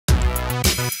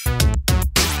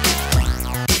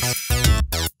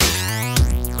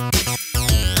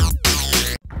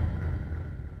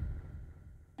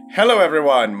Hello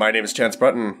everyone, my name is Chance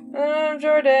Brunton. I'm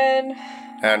Jordan.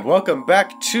 And welcome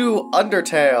back to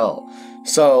Undertale.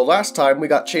 So, last time we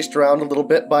got chased around a little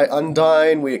bit by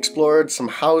Undying, we explored some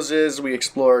houses, we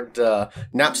explored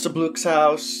Napstablook's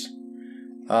house,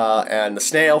 and the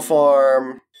snail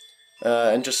farm,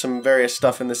 and just some various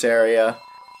stuff in this area.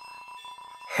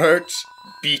 Hurt,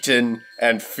 beaten,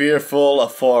 and fearful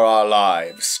for our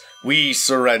lives, we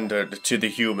surrendered to the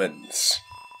humans.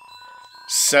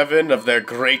 7 of their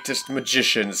greatest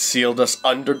magicians sealed us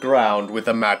underground with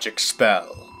a magic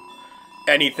spell.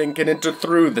 Anything can enter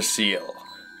through the seal,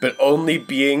 but only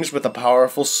beings with a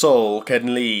powerful soul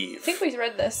can leave. I think we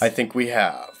read this. I think we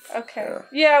have. Okay.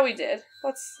 Yeah, we did.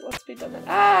 Let's be done then.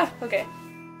 Ah! Okay.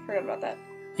 Forgot about that.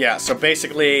 Yeah, so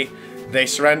basically, they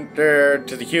surrendered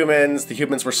to the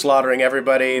humans were slaughtering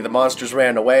everybody, the monsters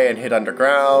ran away and hid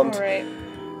underground. Alright.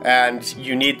 And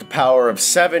you need the power of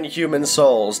 7 human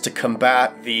souls to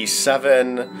combat the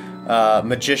 7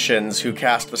 magicians who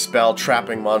cast the spell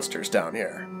trapping monsters down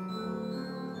here.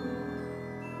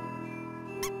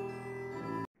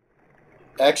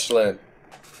 Excellent.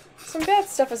 Some bad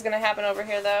stuff is gonna happen over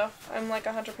here, though. I'm like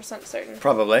 100% certain.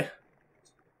 Probably.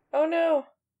 Oh no!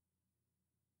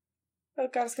 Oh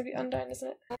god, it's gonna be Undying, isn't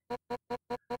it?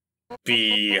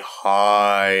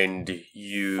 Behind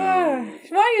you.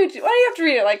 Why do you have to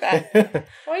read it like that?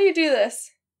 Why do you do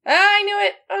this? Ah, I knew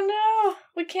it! Oh no!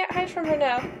 We can't hide from her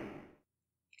now.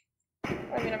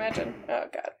 I mean, imagine. Oh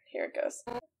god, here it goes.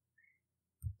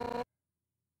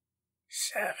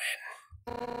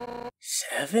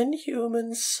 7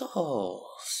 human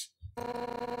souls.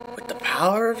 With the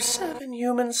power of 7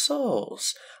 human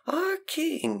souls, our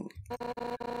king,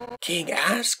 King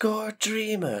Asgore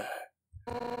Dreamer,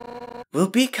 will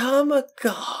become a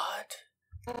god.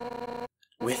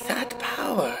 With that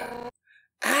power,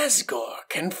 Asgore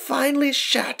can finally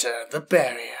shatter the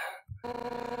barrier.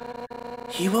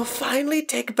 He will finally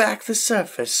take back the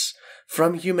surface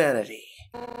from humanity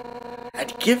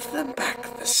and give them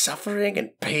back the suffering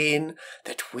and pain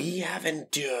that we have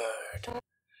endured.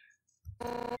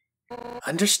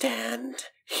 Understand,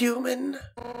 human?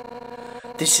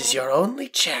 This is your only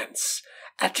chance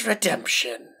at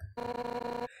redemption.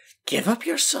 Give up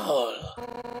your soul,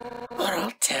 or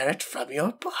I'll tear it from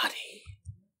your body.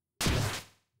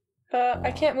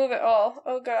 I can't move at all.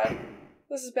 Oh god.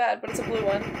 This is bad, but it's a blue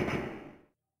one.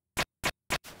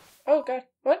 Oh god.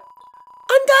 What?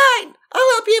 Undying!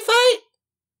 I'll help you fight!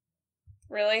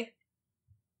 Really?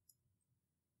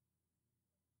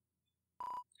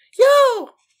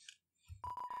 Yo!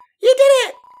 You did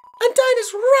it! Undying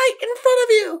is right in front of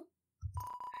you!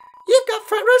 You've got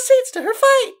front row seats to her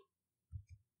fight!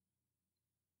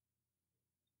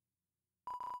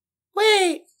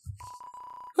 Wait!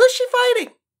 Who's she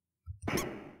fighting?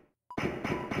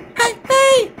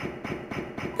 Hey!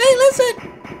 Hey, listen!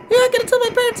 You're not gonna tell my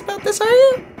parents about this, are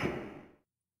you?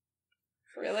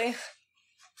 Really?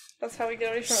 That's how we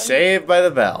get away from it? Saved by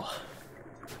the bell.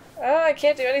 Oh, I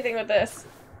can't do anything with this.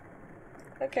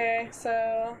 Okay,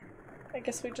 so I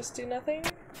guess we just do nothing?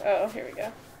 Oh, here we go.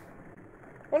 I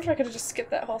wonder if I could have just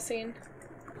skipped that whole scene.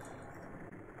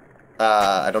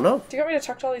 I don't know. Do you want me to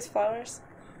talk to all these flowers?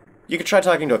 You could try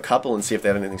talking to a couple and see if they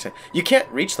have anything to say. You can't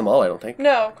reach them all, I don't think.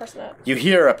 No, of course not. You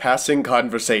hear a passing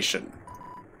conversation.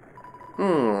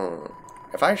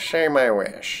 If I say my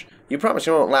wish, you promise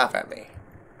you won't laugh at me.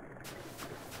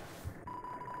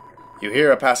 You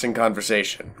hear a passing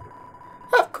conversation.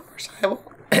 Of course I won't.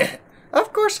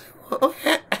 Of course I won't.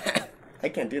 I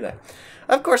can't do that.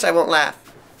 Of course I won't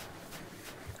laugh.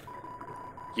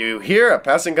 You hear a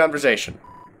passing conversation.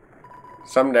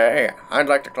 Someday, I'd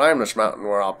like to climb this mountain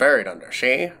we're all buried under,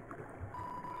 see?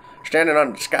 Standing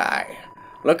under the sky,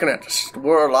 looking at the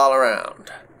world all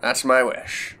around. That's my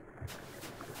wish.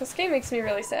 This game makes me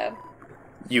really sad.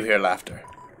 You hear laughter.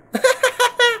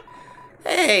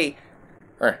 Hey!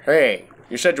 Hey,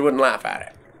 you said you wouldn't laugh at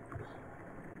it.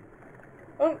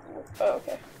 Oh,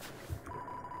 okay.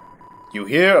 You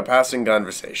hear a passing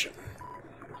conversation.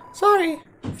 Sorry,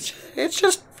 it's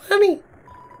just funny.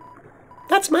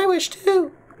 That's my wish,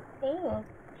 too. Oh,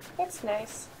 that's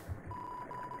nice.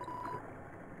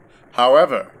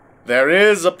 However, there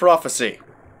is a prophecy.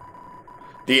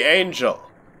 The angel,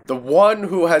 the one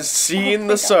who has seen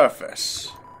the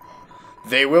surface,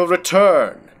 they will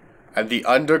return, and the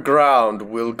underground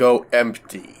will go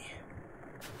empty.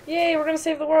 Yay, we're gonna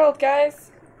save the world, guys.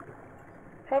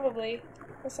 Probably.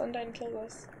 Unless Undying kills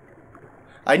us.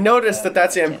 I noticed that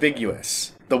that's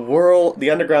ambiguous. The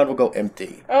underground will go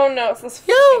empty. Oh no, it's this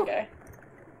fucking guy.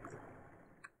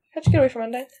 How'd you get away from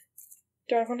Undying?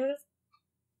 Do I want to know?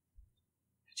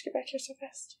 How'd you get back here so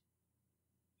fast?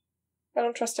 I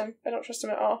don't trust him. I don't trust him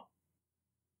at all.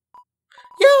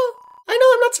 Yo, I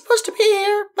know I'm not supposed to be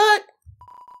here, but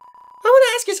I want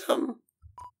to ask you something.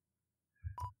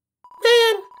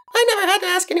 Man, I never had to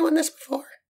ask anyone this before.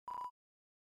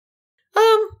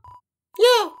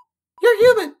 Yo, you're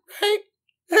human, right?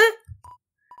 Huh?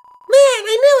 Man,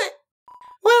 I knew it!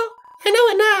 Well, I know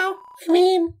it now. I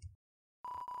mean,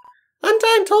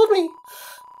 Undying told me.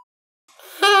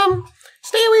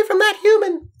 Stay away from that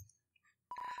human.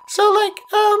 So, like,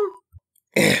 I'm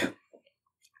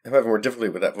having more difficulty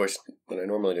with that voice than I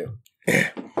normally do.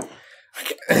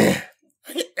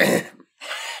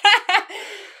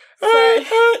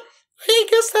 I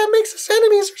guess that makes us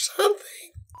enemies or something.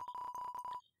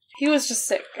 He was just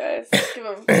sick, guys. Give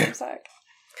him a sec.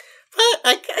 But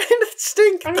I kind of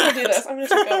stink. I'm gonna do this. I'm gonna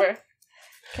take over.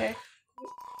 Okay.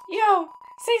 Yo,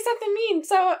 say something mean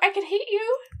so I can hate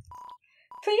you.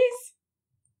 Please?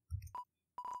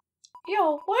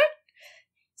 Yo, what?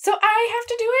 So I have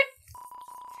to do it?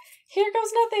 Here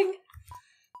goes nothing.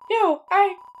 Yo,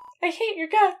 I hate your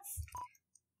guts.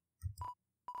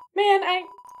 Man,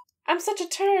 I'm such a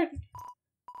turd.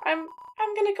 I'm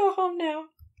gonna go home now.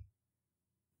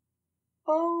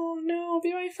 Oh no,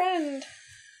 be my friend.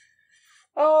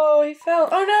 Oh, he fell.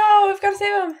 Oh no, we've got to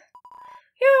save him.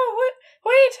 Yo, what?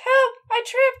 Wait, help! I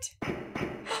tripped.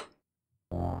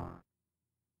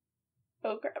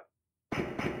 Oh crap.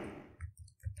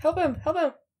 Help him, help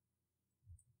him.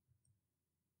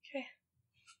 Okay.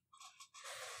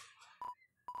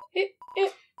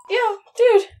 Yo,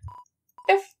 dude.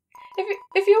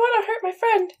 If you want to hurt my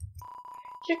friend,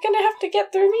 you're gonna have to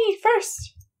get through me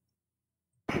first.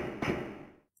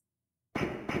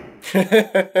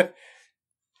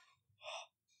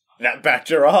 That backed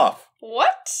her off.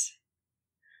 What?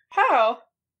 How?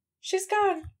 She's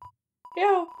gone.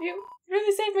 Yo, you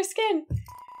really saved my skin.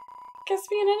 Guess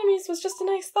being enemies was just a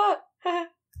nice thought. Haha.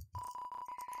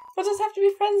 We'll just have to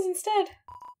be friends instead.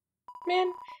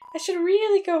 Man, I should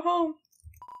really go home.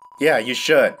 Yeah, you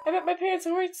should. I bet my parents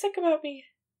are worried sick about me.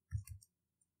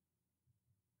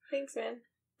 Thanks, man.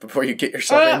 Before you get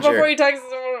yourself injured. Before you text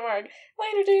someone at work.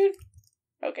 Later, dude.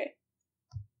 Okay.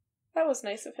 That was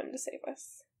nice of him to save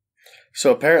us.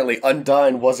 So apparently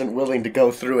Undying wasn't willing to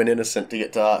go through an innocent to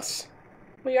get to us.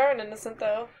 We are an innocent,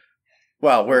 though.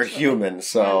 Well, we're human,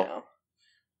 so... I know.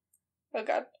 Oh,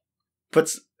 God.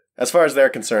 As far as they're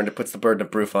concerned, it puts the burden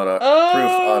of proof on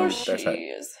their side.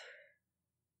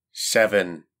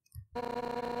 7.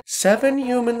 7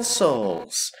 human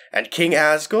souls, and King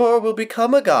Asgore will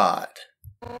become a god.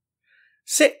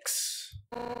 6.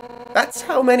 That's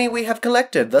how many we have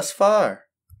collected thus far.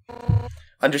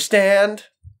 Understand?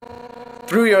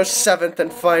 Through your 7th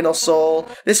and final soul,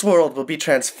 this world will be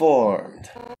transformed.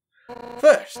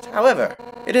 First, however,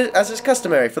 it is as is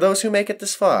customary for those who make it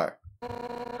this far.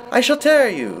 I shall tell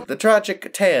you the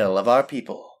tragic tale of our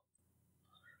people.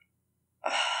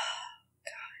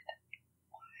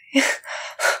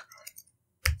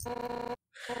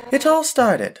 It all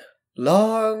started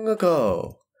long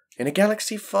ago in a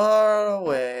galaxy far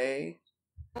away.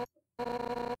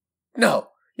 No,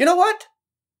 you know what?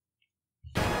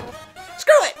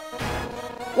 Screw it!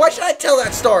 Why should I tell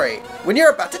that story when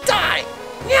you're about to die?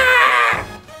 Yeah!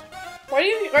 Why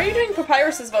are you doing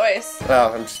Papyrus's voice?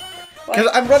 Well, because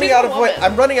I'm running out of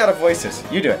I'm running out of voices.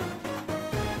 You do it.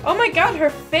 Oh my God, her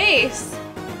face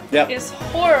is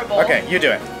horrible. Okay, you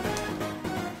do it.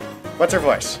 What's her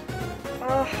voice?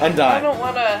 Undying. I don't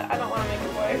wanna make a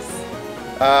voice.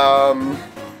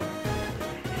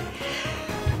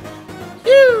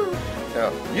 You.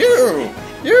 No.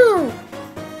 You.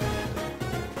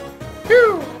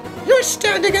 You're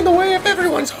standing in the way of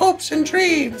everyone's hopes and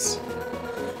dreams.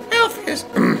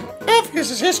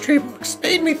 Alpheus's history books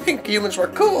made me think humans were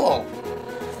cool,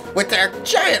 with their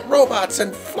giant robots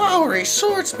and flowery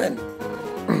swordsmen.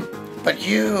 But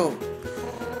you're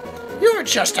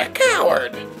just a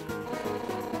coward.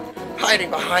 Hiding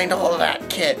behind all that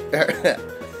kid.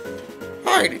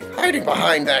 Hiding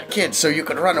behind that kid so you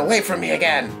could run away from me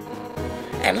again.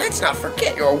 And let's not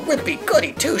forget your wimpy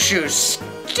goody two-shoes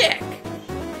stick.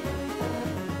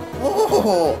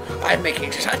 Oh, I'm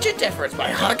making such a difference by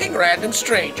hugging random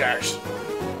strangers.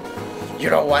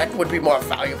 You know what would be more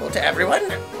valuable to everyone?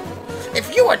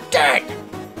 If you were dead.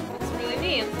 That's really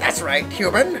mean. That's right,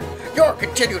 human. Your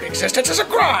continued existence is a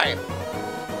crime.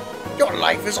 Your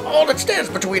life is all that stands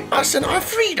between us and our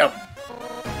freedom.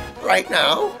 Right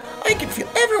now, I can feel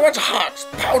everyone's hearts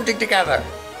pounding together.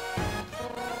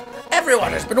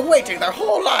 Everyone has been waiting their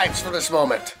whole lives for this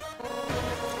moment.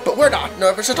 But we're not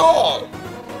nervous at all.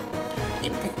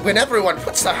 When everyone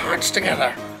puts their hearts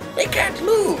together, they can't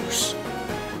lose.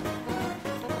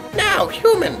 Now,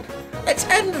 human, let's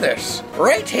end this.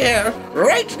 Right here,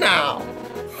 right now.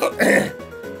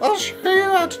 I'll show you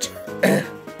how to turn.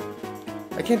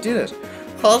 I can't do this.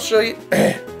 I'll show you.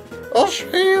 I'll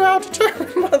show you how to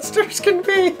turn monsters can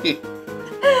be.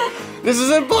 This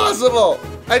is impossible.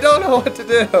 I don't know what to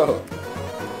do.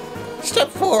 Step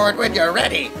forward when you're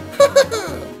ready.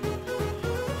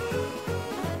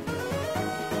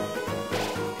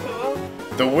 Cool.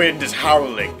 The wind is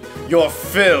howling. You're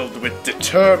filled with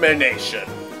determination.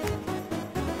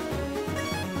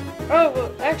 Oh,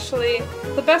 well, actually,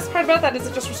 the best part about that is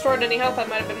it just restored any health I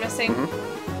might have been missing.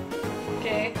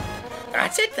 Okay.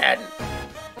 That's it then.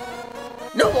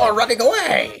 No more running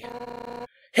away.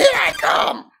 Here I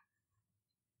come.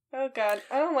 Oh god,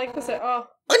 I don't like this at all.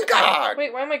 On guard.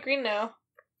 Wait, why am I green now?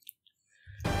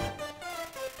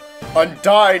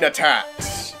 Undying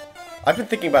attacks. I've been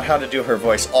thinking about how to do her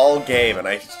voice all game, and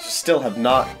I still have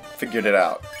not figured it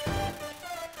out.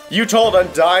 You told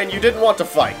Undying you didn't want to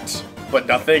fight, but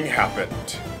nothing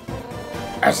happened.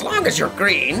 As long as you're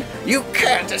green, you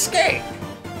can't escape.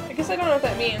 I guess I don't know what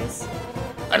that means.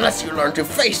 Unless you learn to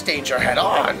face danger head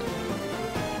on.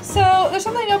 So, there's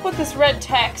something up with this red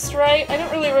text, right? I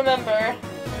don't really remember.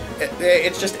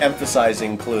 It's just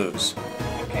emphasizing clues.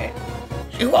 Okay.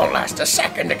 You won't last a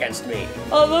second against me.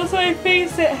 Unless I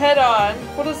face it head on.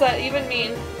 What does that even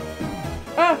mean?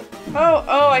 Oh,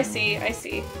 I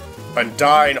see.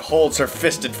 Undying holds her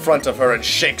fist in front of her and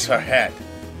shakes her head.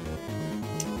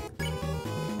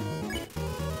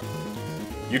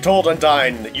 You told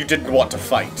Undying that you didn't want to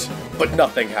fight, but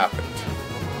nothing happened.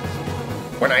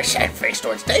 When I said face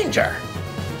towards danger,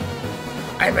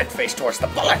 I meant face towards the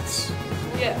bullets.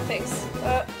 Yeah, thanks.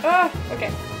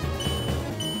 Okay.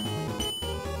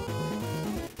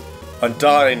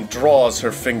 Undying draws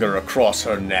her finger across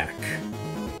her neck.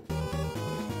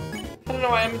 I don't know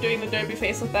why I'm doing the derby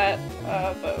face with that,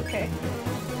 but okay.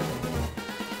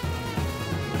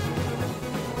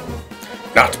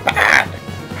 Not bad.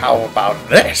 How about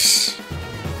this?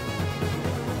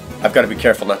 I've got to be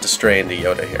careful not to stray into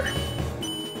Yoda here.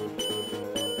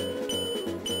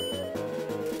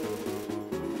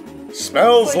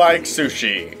 Smells like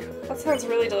sushi. That sounds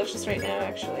really delicious right now,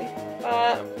 actually.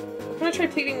 I'm gonna try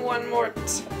pleading one more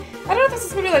I don't know if this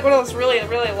is gonna be like one of those really,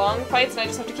 really long fights and I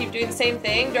just have to keep doing the same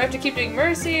thing. Do I have to keep doing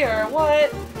mercy or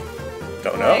what?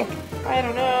 Don't know. I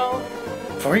don't know.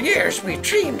 For years we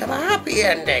dreamed of a happy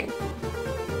ending.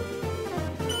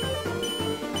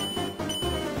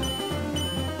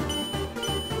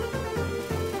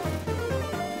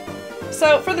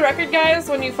 So, for the record, guys,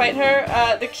 when you fight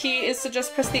her, the key is to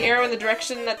just press the arrow in the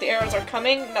direction that the arrows are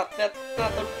coming, not the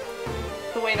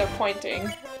way they're pointing,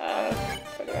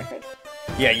 for the record.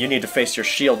 Yeah, you need to face your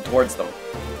shield towards them.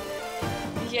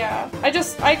 Yeah.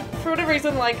 For whatever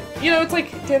reason, like, you know, it's like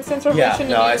Dance Dance Revolution.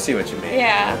 Yeah, no, I see what you mean.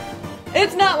 Yeah.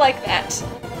 It's not like that.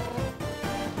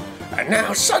 And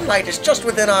now sunlight is just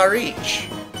within our reach.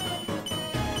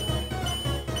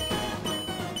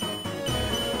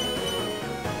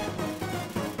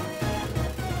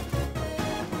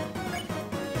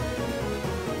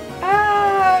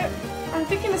 I'm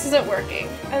thinking this isn't working,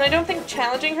 and I don't think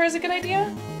challenging her is a good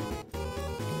idea.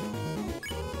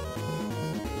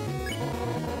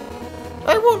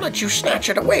 I won't let you snatch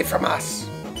it away from us.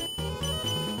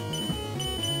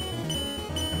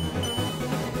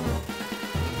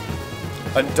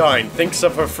 Undying thinks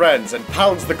of her friends and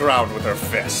pounds the ground with her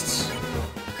fists.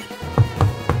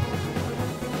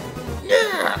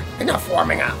 Yeah, enough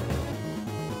warming up.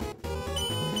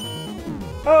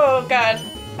 Oh god.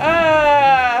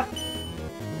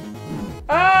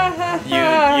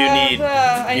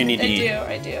 You need E.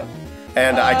 I do.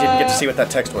 And I didn't get to see what that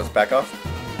text was. Back off.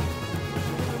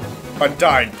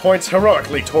 Undying points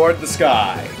heroically toward the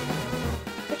sky.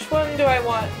 Which one do I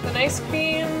want? The ice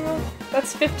cream?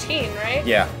 That's 15, right?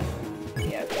 Yeah.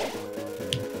 Yeah, okay.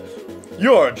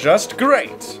 You're just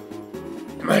great.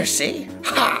 Mercy?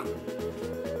 Ha!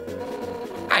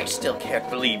 I still can't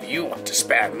believe you want to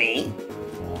spare me.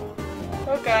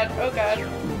 Oh god, oh god.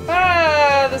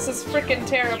 Ah, this is freaking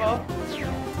terrible.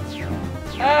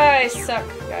 I suck,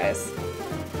 guys.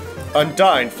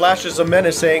 Undying flashes a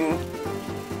menacing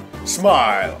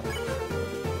smile.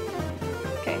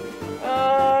 Okay.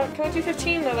 Can I do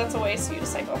 15? No, that's a waste.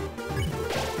 Unicycle.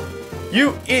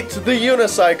 You eat the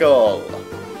unicycle!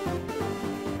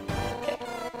 Okay.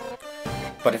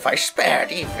 But if I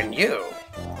spared even you...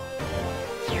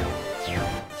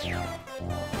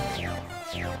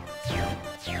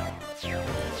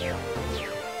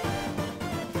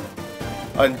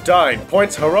 Undying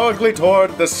points heroically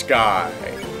toward the sky.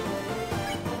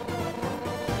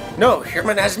 No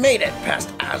human has made it past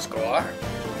Asgore.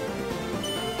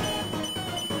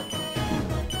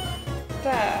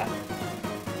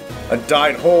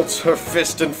 Undyne holds her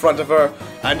fist in front of her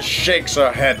and shakes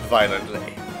her head violently.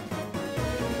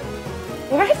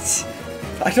 What?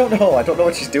 I don't know. I don't know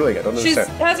what she's doing. I don't She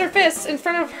understand. has her fist in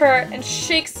front of her and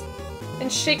shakes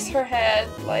her head.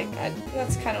 Like,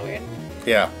 that's kind of weird.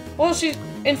 Yeah. Well, she's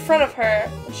in front of her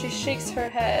and she shakes her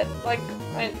head. Like,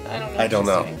 I don't know. I don't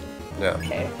know. Doing. Yeah.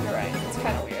 Okay, you're right. It's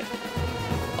kind of weird.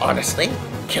 Honestly,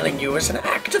 killing you is an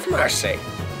act of mercy.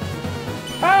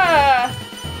 Ah!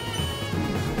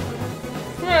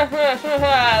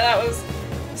 That was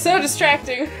so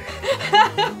distracting.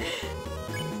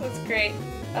 That's great.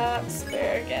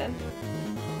 Spare again.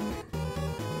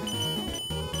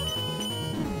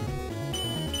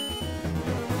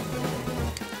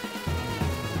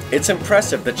 It's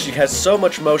impressive that she has so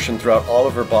much motion throughout all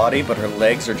of her body, but her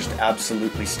legs are just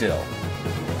absolutely still.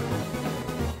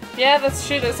 Yeah, that's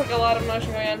true. There's like a lot of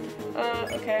motion going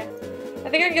on. Okay. I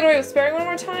think I can get away with sparing one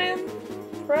more time.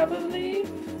 Probably.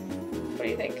 What do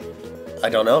you think? I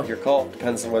don't know. Your call.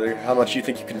 Depends on how much you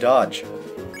think you can dodge.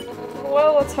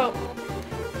 Well, let's hope.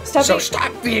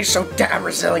 Stop being so damn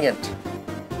resilient.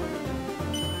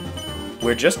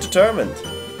 We're just determined.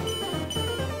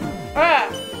 Ah!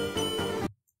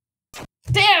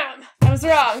 Damn! I was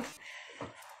wrong.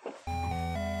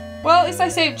 Well, at least I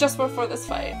saved just before this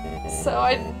fight, so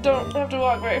I don't have to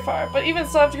walk very far. But even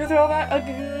still, I have to go through all that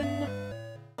again.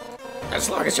 As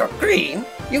long as you're green,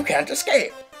 you can't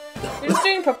escape. You're just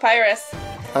doing papyrus.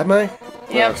 Am I?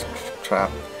 Yep.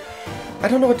 Trap. I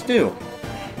don't know what to do.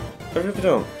 I really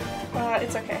don't.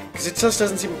 It's okay. Because it just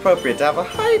doesn't seem appropriate to have a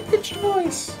high-pitched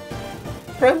voice.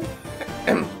 For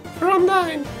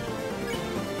Undyne.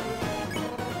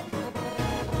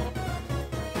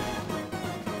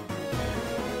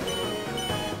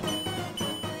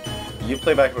 You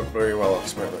play back where you were, I'll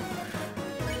experiment.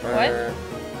 What?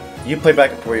 You play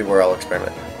back where you were, I'll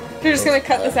experiment. You're just gonna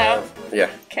cut this out? Yeah.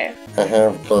 Okay. I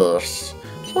have this.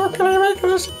 So can I make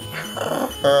this?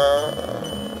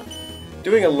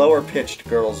 Doing a lower-pitched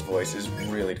girl's voice is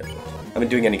really difficult. I mean,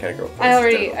 doing any kind of girl voice. I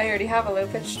already have a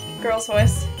low-pitched girl's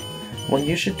voice. Well,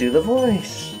 you should do the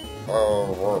voice.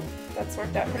 Oh, That's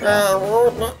worked out pretty well.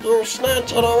 won't let you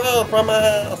snatch it away from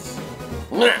us.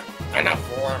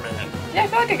 Enough woman. Yeah, I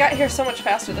feel like I got here so much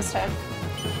faster this time.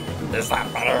 Is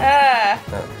that better?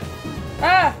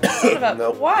 Son of a-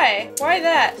 Nope. Why? Why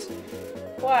that?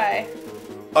 Why?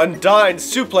 Undyne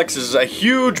suplexes a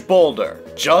huge boulder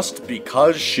just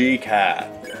because she can.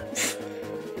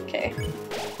 Okay.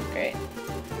 Great.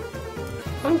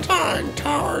 Undyne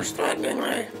towers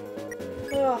threateningly.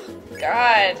 Oh,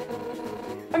 God.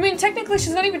 I mean, technically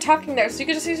she's not even talking there, so you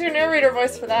could just use your narrator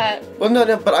voice for that. Well, no,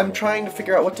 but I'm trying to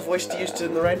figure out what the voice to use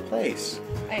in the right place.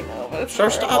 I know, but it's So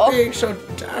horrible. stop being so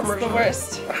damn It's the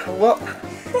worst. Well,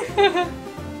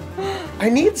 I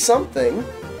need something.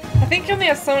 I think you only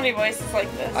have so many voices like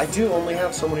this. I do only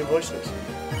have so many voices.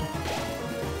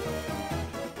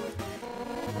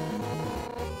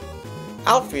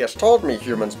 Alpheus told me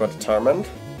humans were determined.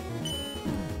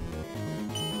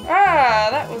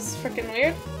 That was freaking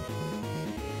weird.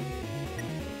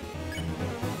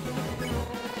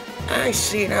 I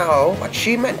see now what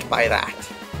she meant by that.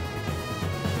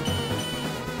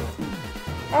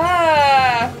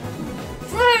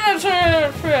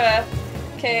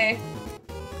 Okay.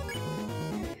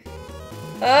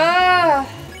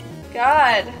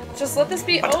 God. Just let this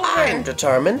be But over. I'm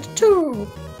determined too.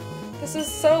 This is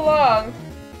so long.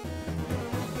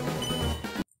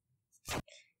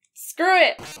 Screw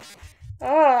it.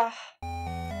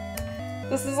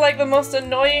 This is like the most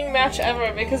annoying match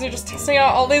ever because you're just testing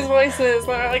out all these voices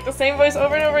that are like the same voice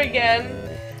over and over again.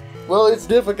 Well, it's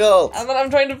difficult. And then I'm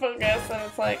trying to focus and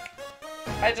it's like,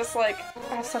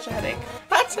 I have such a headache.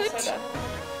 That's I'm it. so done.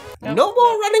 Nope. No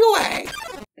more running away.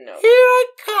 No. Here I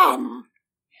come.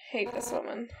 Hate this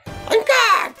woman. I'm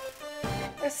gone.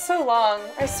 It's so long.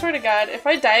 I swear to God, if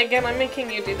I die again, I'm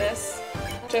making you do this.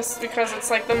 Just because it's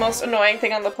like the most annoying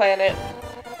thing on the planet.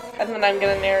 And then I'm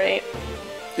gonna narrate.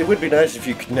 It would be nice if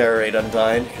you could narrate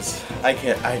Undyne, because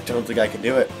I don't think I can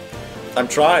do it. I'm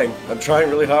trying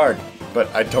really hard,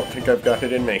 but I don't think I've got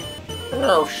it in me.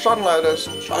 No, sunlight is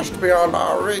just beyond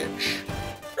our reach.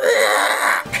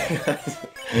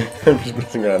 I'm just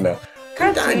messing around now.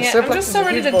 God dang it, I'm just so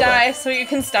ready to die so you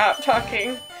can stop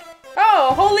talking.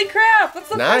 Oh, holy crap! That's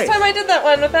the Nice. first time I did that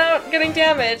one without getting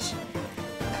damage.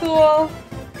 Cool.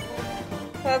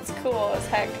 That's cool as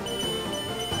heck.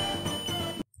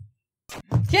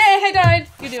 Yay, I died!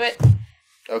 You do it.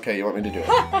 Okay, you want me to do it?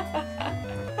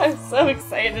 I'm so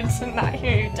excited to not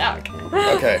hear you talk.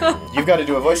 Okay, you've got to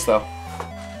do a voice though.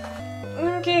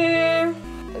 Okay.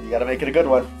 And you got to make it a good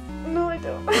one. No, I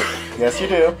don't. Yes, you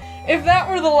do. If that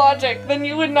were the logic, then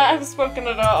you would not have spoken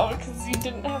at all, because you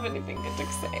didn't have anything good to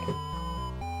say.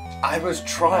 I was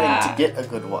trying to get a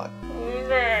good one.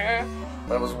 Okay.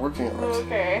 I was working on it.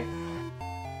 Okay.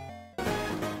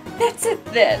 That's it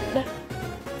then.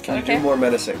 Can you do more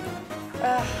menacing?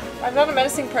 I'm not a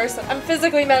menacing person. I'm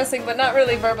physically menacing, but not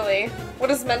really verbally. What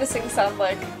does menacing sound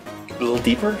like? A little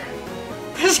deeper?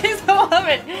 She's a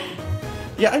woman!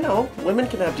 Yeah, I know. Women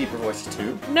can have deeper voices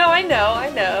too. No, I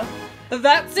know.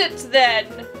 That's it then!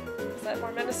 Is that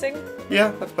more menacing?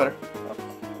 Yeah, that's better.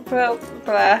 Well,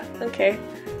 blah. Okay.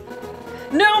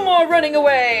 No more running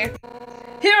away!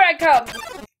 Here I come!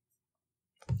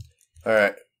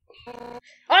 Alright.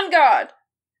 On guard!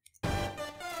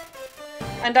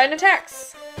 Undyne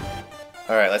attacks.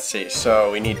 Alright, let's see.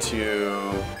 So we need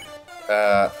to...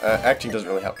 acting doesn't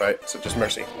really help, right? So just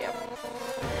mercy. Yep.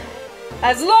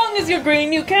 As long as you're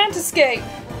green, you can't escape.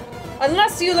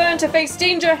 Unless you learn to face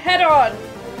danger head-on.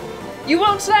 You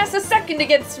won't last a second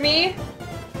against me.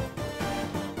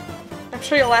 I'm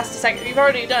sure you'll last a second. You've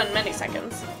already done many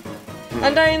seconds.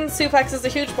 Undyne suplexes a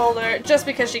huge boulder just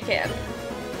because she can.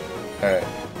 Alright.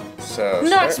 So...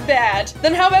 Not bad.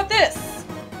 Then how about this?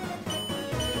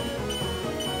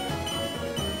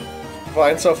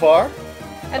 Fine so far?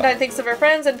 Undyne thinks of her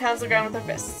friends and pounds the ground with her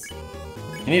fists.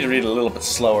 You need to read it a little bit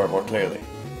slower, more clearly.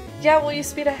 Yeah, well, you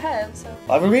speed ahead, so...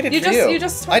 I will read it for you. You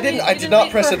just told me I did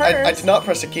not press it. I did not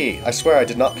press a key. I swear I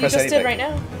did not press anything. You just did right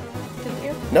now, didn't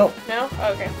you? No. No?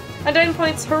 Oh, okay. Undyne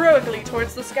points heroically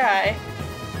towards the sky.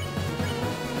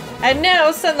 And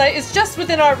now sunlight is just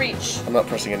within our reach. I'm not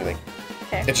pressing anything.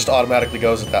 Okay. It just automatically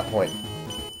goes at that point.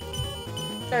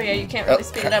 Oh yeah, you can't really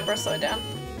speed it up or slow it down.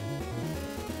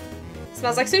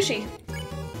 Smells like sushi.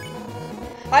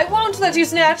 I won't let you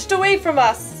snatched away from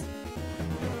us!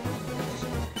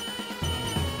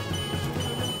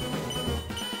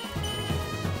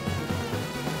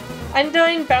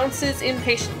 Undyne bounces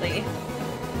impatiently.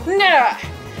 Nah!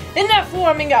 Enough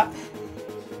warming up!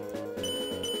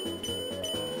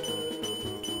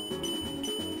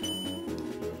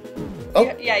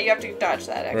 Oh! Yeah, you have to dodge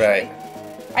that, actually. Right.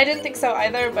 I didn't think so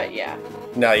either, but yeah.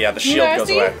 No, yeah, the shield goes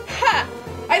away. Ha!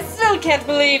 I still can't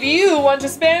believe you want to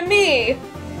spare me!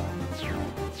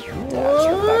 Dodge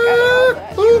your fuck out of all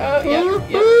that. Oh,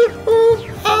 yep.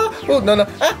 Oh, no.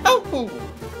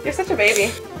 You're such a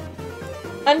baby.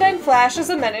 Undyne flashes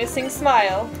a menacing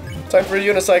smile. Time for a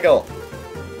unicycle.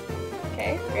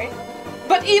 Okay, great.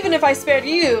 But even if I spared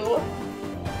you...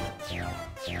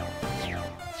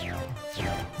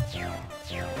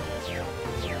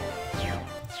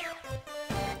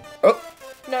 Oh.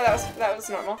 No, that was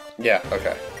normal. Yeah,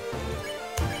 okay.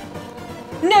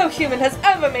 No human has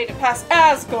ever made it past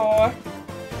Asgore!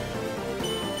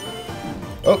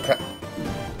 Oh, crap.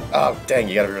 Oh, dang,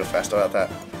 you gotta be real fast about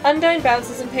that. Undyne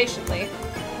bounces impatiently.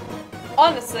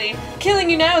 Honestly, killing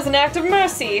you now is an act of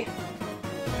mercy!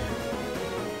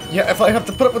 Yeah, if I have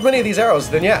to put up with many of these arrows,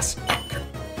 then yes.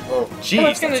 Oh, jeez. Oh,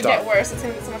 it's gonna get worse. It's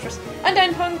gonna get so much worse.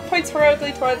 Undyne points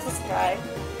heroically towards the sky.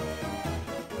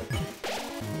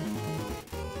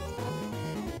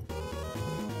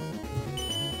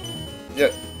 Yeah,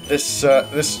 this,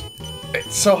 it's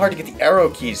so hard to get the arrow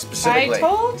keys specifically. I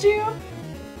told you!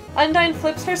 Undyne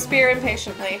flips her spear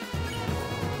impatiently.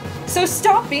 So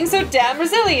stop being so damn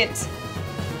resilient!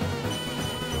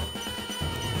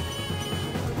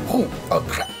 Oh,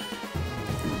 crap.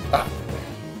 Ah.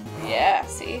 Yeah,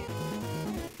 see?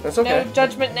 That's okay. No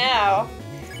judgment now.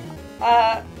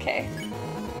 Okay.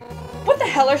 What the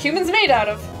hell are humans made out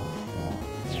of?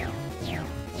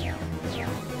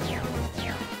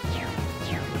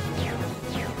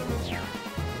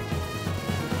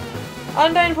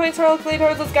 Undyne points heroically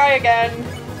towards the sky again.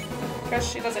 Because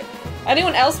she does it.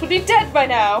 Anyone else would be dead by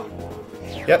now!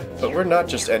 Yep, but we're not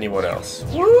just anyone else.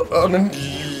 Oh, no.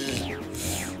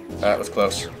 That was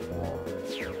close.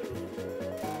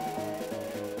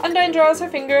 Undyne draws her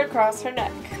finger across her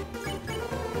neck.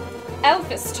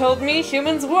 Alphys told me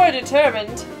humans were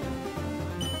determined.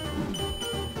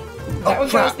 That one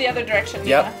goes the other direction.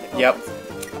 Yep, yeah, yep.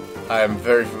 I'm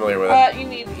very familiar with it. You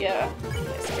need, yeah.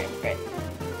 Great.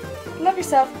 Love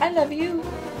yourself, I love you.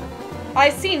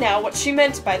 I see now what she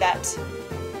meant by that.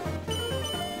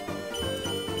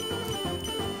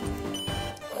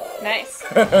 Nice.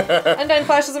 Undyne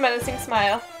flashes a menacing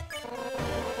smile.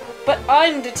 But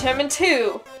I'm determined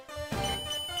too.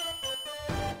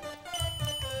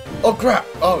 Oh crap!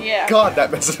 Oh yeah. God,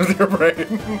 that messes with your brain.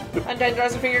 Undyne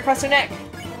draws her finger across her neck.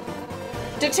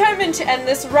 Determined to end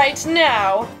this right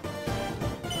now.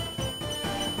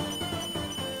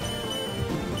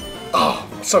 Oh,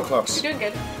 so close. You're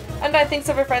doing good. Undyne thinks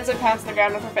of her friends and pounds the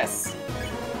ground with her fists.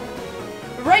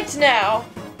 Right now!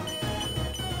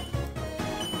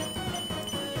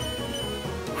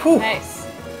 Whew. Nice.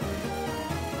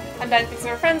 Undyne thinks of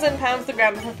her friends and pounds the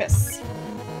ground with her fists.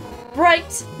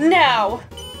 Right now!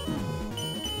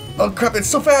 Oh crap, it's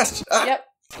so fast! Ah, Yep.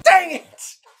 dang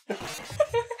it!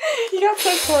 You got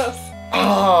so close.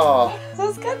 Oh. That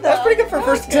was good though. That's pretty good for a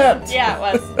first attempt. Yeah, it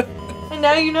was. And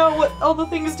now you know what all the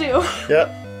things do. Yep.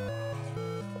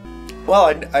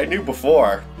 Well, I knew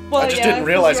before. Well, I just yeah, didn't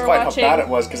realize 'cause you were quite watching. how bad it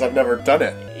was because I've never done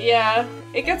it. Yeah,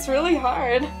 it gets really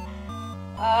hard.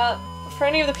 For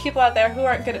any of the people out there who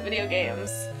aren't good at video games,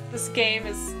 this game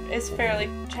is fairly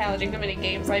challenging. The mini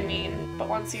games, I mean, but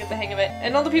once you get the hang of it.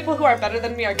 And all the people who are better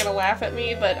than me are gonna laugh at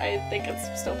me, but I think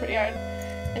it's still pretty hard.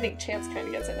 I think Chance kind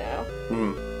of gets it now.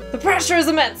 The pressure is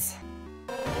immense!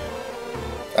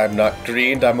 I'm not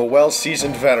greened, I'm a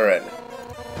well-seasoned veteran.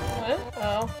 What?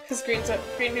 Oh, because green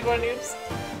people are noobs.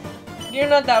 You're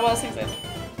not that well seasoned.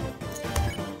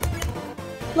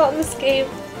 Not in this game.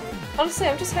 Honestly,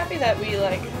 I'm just happy that we,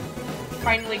 like,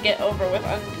 finally get over with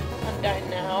Undyne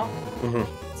now.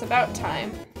 It's about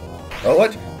time. Oh,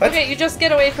 what? Okay, you just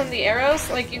get away from the arrows.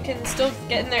 Like, you can still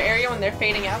get in their area when they're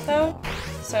fading out, though.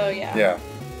 So, yeah. Yeah.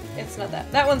 It's not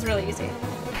that. That one's really easy.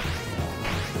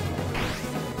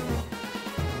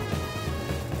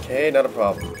 Okay, not a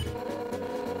problem.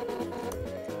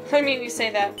 I mean, you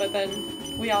say that, but then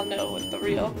we all know what the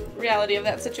reality of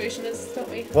that situation is, don't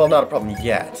we? Well, not a problem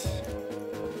yet.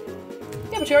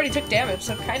 Yeah, but you already took damage,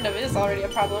 so kind of is already a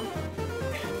problem.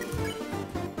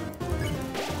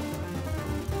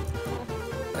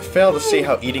 I fail to see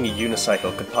how eating a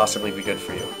unicycle could possibly be good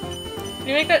for you.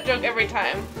 You make that joke every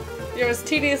time. You're as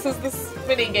tedious as this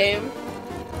mini-game.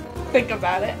 Think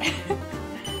about it.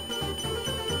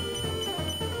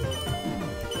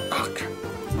 Oh, crap.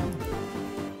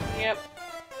 Yep.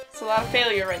 It's a lot of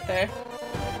failure right there.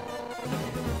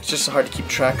 It's just so hard to keep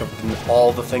track of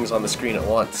all the things on the screen at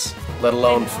once, let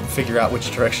alone figure out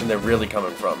which direction they're really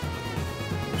coming from.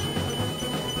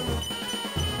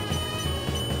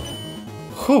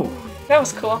 Whew. That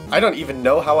was cool. I don't even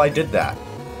know how I did that.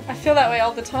 I feel that way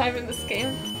all the time in this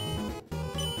game.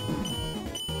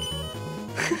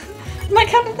 Like,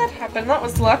 how did that happen? That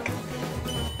was luck.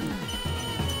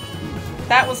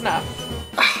 That was enough.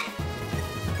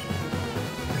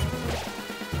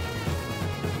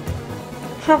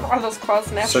 Are those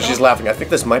claws natural? So she's laughing. I think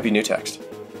this might be new text.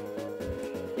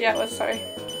 Yeah, it was, sorry.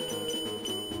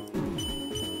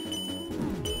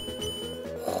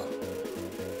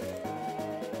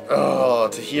 Oh,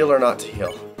 to heal or not to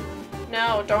heal?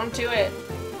 No, don't do it.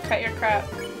 Cut your crap.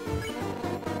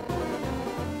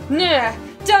 Nah!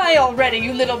 Die already,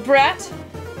 you little brat!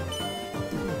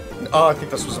 Oh, I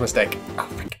think this was a mistake. Oh,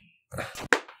 frick.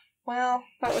 Well,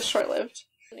 that was short-lived.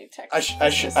 New text.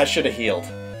 I should have healed.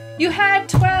 You had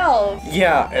 12!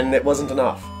 Yeah, and it wasn't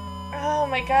enough. Oh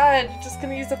my god, you're just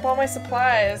gonna use up all my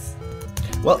supplies.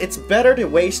 Well, it's better to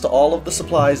waste all of the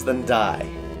supplies than die.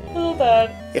 Hold on.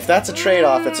 If that's a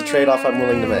trade-off, it's a trade-off I'm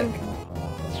willing to make.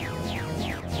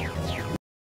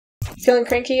 Feeling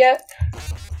cranky yet?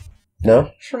 No?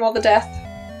 From all the death?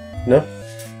 No?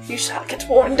 You shall get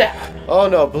worn down. Oh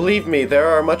no, believe me, there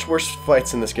are much worse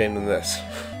fights in this game than this.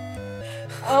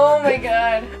 Oh my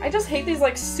god. I just hate these,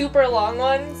 like, super long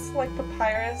ones, like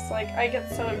Papyrus. Like, I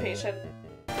get so impatient.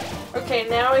 Okay,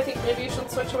 now I think maybe you should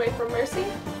switch away from Mercy.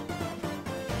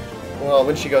 Well,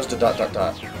 when she goes to ...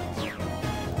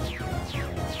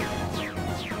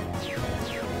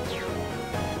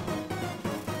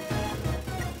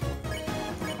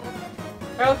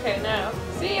 Okay, now.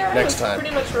 See, I Next was time.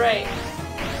 pretty much right.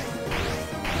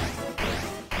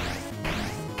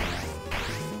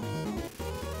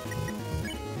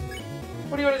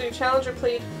 What do you want to do? Challenge or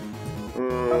plead?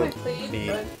 Probably plead,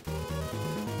 but...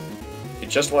 You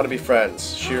just want to be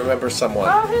friends. She remembers someone.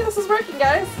 Oh, hey, this is working,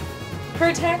 guys! Her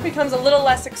attack becomes a little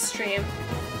less extreme.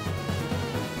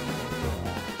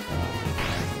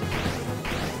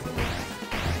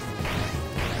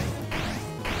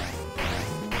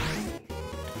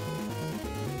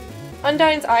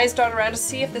 Undyne's eyes dart around to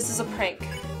see if this is a prank.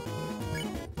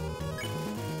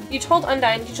 You told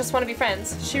Undyne you just want to be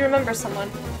friends. She remembers someone.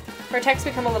 Her attacks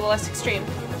become a little less extreme.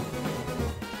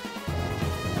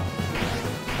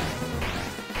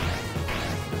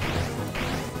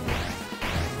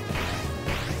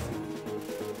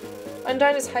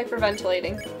 Undyne is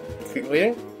hyperventilating.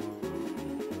 Bleeding?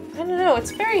 I don't know,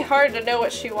 it's very hard to know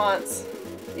what she wants.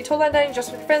 You told Undyne you just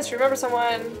want to be friends, she remembers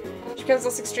someone. She becomes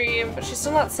less extreme, but she's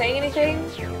still not saying anything.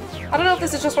 I don't know if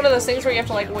this is just one of those things where you have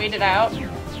to, like, wait it out.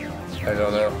 I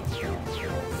don't know.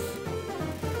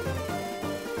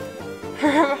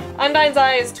 Undyne's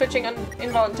eye is twitching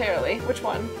involuntarily. Which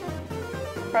one?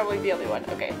 Probably the only one.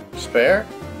 Okay. Spare?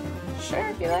 Sure,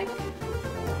 if you like.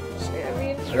 Sure, I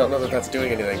mean, I don't know that that's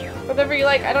doing anything. Whatever you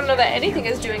like. I don't know that anything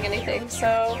is doing anything,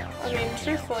 so, I mean,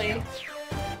 truthfully.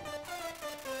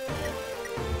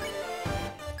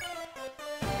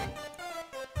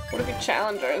 What if we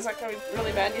challenge her? Is that gonna be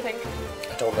really bad, do you think?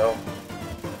 I don't know.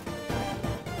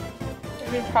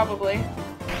 I mean, probably.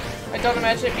 I don't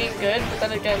imagine it being good, but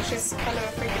then again, she's kind of a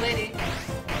freaky lady.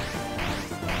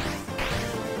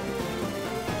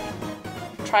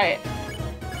 Try it.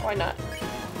 Why not?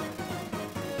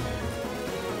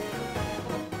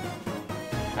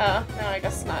 Oh, no, I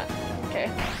guess not. Okay.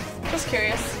 Just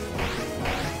curious.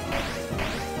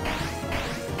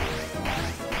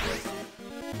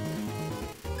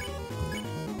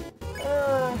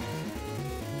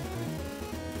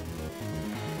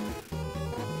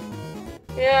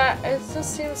 Yeah, it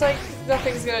just seems like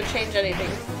nothing's gonna change anything.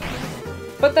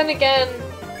 But then again,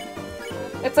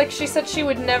 it's like she said she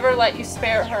would never let you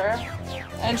spare her,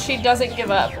 and she doesn't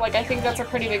give up. Like, I think that's a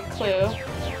pretty big clue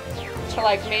to,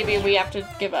 like, maybe we have to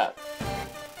give up.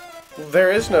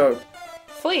 There is no...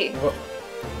 Flee. Well,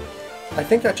 I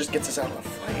think that just gets us out of the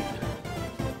fight.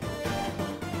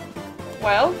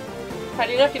 Well, how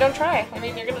do you know if you don't try? I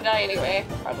mean, you're gonna die anyway,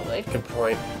 probably. Good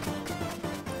point.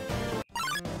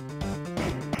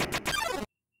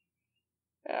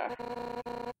 Yeah.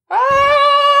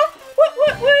 Ah!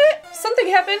 What? Something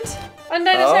happened.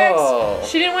 Undying attacks.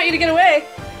 She didn't want you to get away.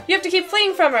 You have to keep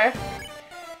fleeing from her.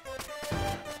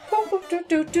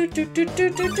 You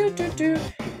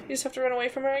just have to run away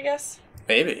from her, I guess?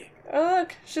 Maybe. Oh,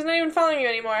 look. She's not even following you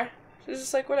anymore. She's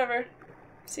just like, whatever.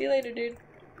 See you later, dude.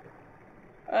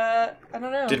 I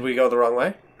don't know. Did we go the wrong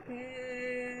way?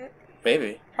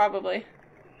 Maybe. Probably.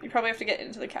 You probably have to get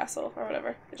into the castle or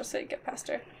whatever. You just say get past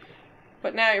her.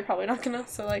 But now you're probably not gonna,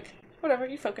 so like, whatever,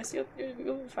 you focus. You'll be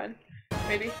fine.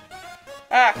 Maybe.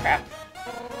 Ah, crap.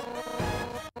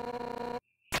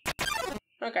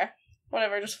 Okay.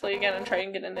 Whatever, just flee again and try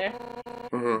and get in there.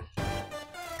 Mm-hmm.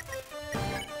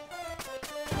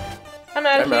 I'm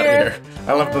out of here.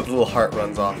 I love that the little heart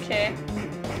runs off. Okay.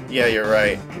 Yeah, you're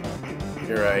right.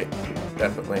 You're right.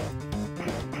 Definitely.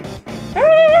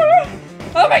 Ah!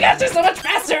 Oh my gosh, they're so much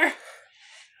faster!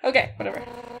 Okay, whatever.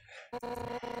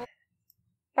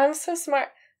 I'm so smart.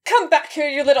 Come back here,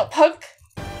 you little punk!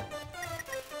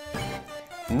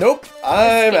 Nope,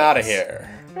 I'm out of here.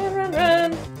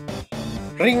 Run.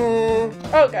 Ring!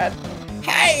 Oh god.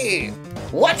 Hey!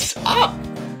 What's up?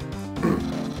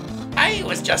 I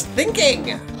was just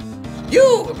thinking.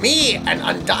 You, me, and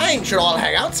Undying should all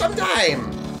hang out sometime.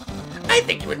 I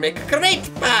think you would make great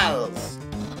pals.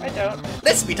 I don't.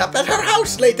 Let's meet up at her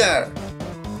house later.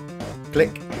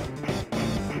 Click.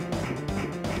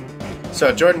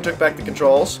 So Jordan took back the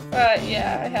controls.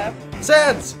 Yeah, I have.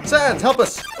 Sans, help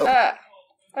us. Oh. I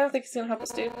don't think he's gonna help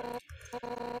us, dude.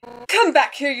 Come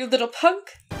back here, you little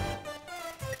punk!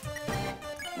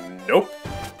 Nope.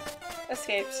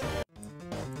 Escaped.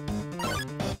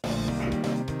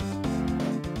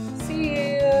 See,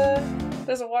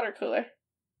 there's a water cooler.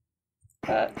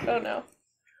 Oh no.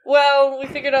 Well, we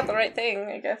figured out the right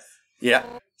thing, I guess. Yeah.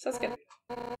 So that's good.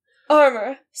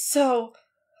 Armor, so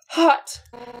hot,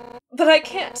 but I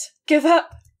can't give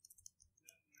up.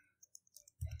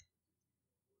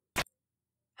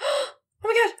 Oh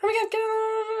my god, get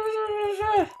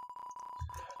in.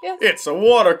 Yeah. It's a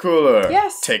water cooler.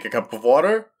 Yes. Take a cup of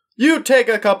water. You take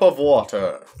a cup of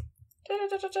water.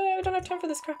 I don't have time for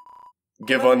this crap.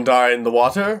 Give Undying the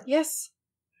water. Yes.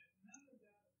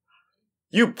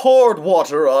 You poured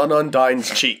water on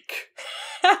Undying's cheek.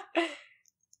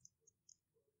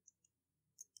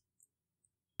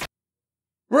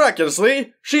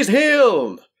 Miraculously, she's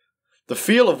healed. The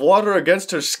feel of water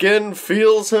against her skin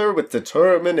fills her with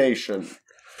determination.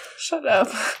 Shut up.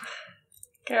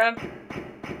 Karen.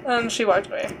 And she walked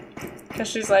away. Because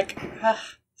she's like,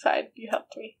 fine, you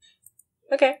helped me.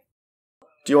 Okay.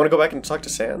 Do you want to go back and talk to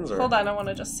Sans? Or? Hold on, I want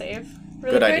to just save.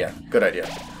 Really quick. Good idea.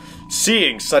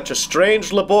 Seeing such a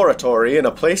strange laboratory in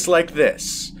a place like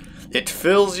this, it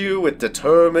fills you with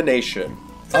determination.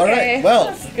 Okay, alright, well,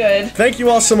 that's good. Thank you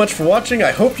all so much for watching.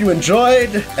 I hope you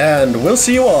enjoyed, and we'll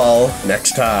see you all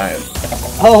next time.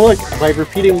 Oh look, by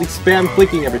repeatedly spam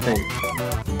clicking everything,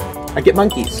 I get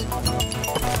monkeys.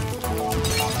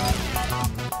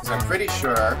 So I'm pretty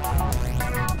sure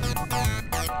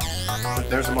that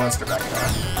there's a monster back there.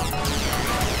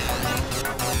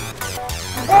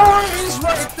 Oh, he's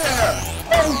right there!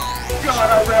 Oh god,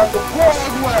 I ran the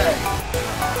wrong way!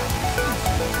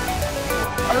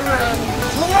 I ran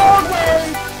the wrong way!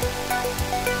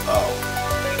 Oh.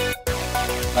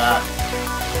 That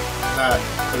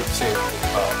could have saved me.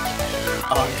 Oh,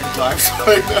 I'm good times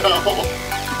right now.